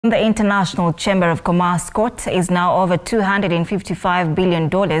The International Chamber of Commerce court is now over $255 billion,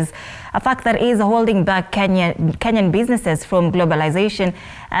 a fact that is holding back Kenyan businesses from globalization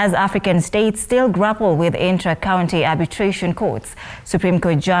as African states still grapple with intra-county arbitration courts. Supreme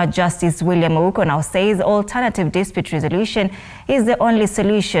Court Judge Justice William Ouko now says alternative dispute resolution is the only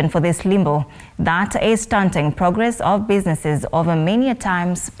solution for this limbo that is stunting progress of businesses over many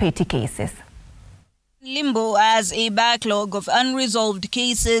times petty cases. Limbo as a backlog of unresolved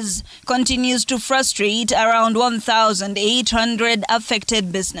cases continues to frustrate around 1,800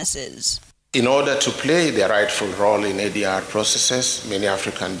 affected businesses. In order to play their rightful role in ADR processes, many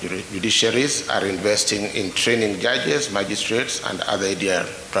African judiciaries are investing in training judges, magistrates, and other ADR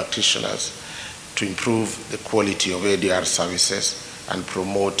practitioners to improve the quality of ADR services and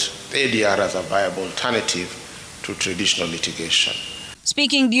promote ADR as a viable alternative to traditional litigation.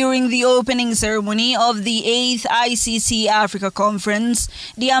 Speaking during the opening ceremony of the 8th ICC Africa Conference,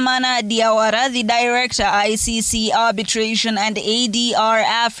 Diamana Diawara, the Director ICC Arbitration and ADR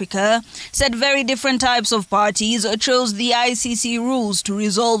Africa, said very different types of parties chose the ICC rules to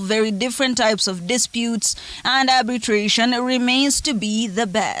resolve very different types of disputes, and arbitration remains to be the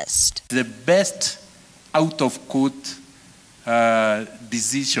best. The best out-of-court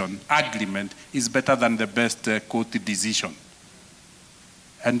decision, agreement, is better than the best court decision.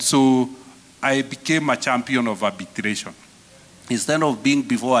 And so I became a champion of arbitration. Instead of being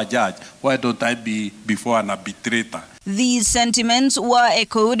before a judge, why don't I be before an arbitrator? These sentiments were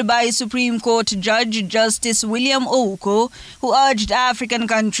echoed by Supreme Court Judge Justice William Ouko, who urged African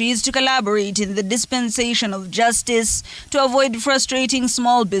countries to collaborate in the dispensation of justice to avoid frustrating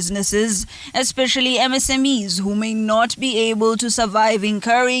small businesses, especially MSMEs, who may not be able to survive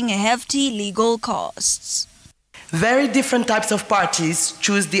incurring hefty legal costs. Very different types of parties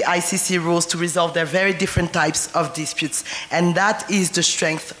choose the ICC rules to resolve their very different types of disputes, and that is the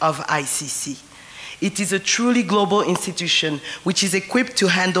strength of ICC. It is a truly global institution which is equipped to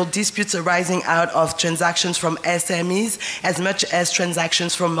handle disputes arising out of transactions from SMEs as much as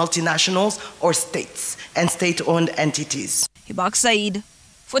transactions from multinationals or states and state-owned entities. Hibak Said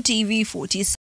for TV 47.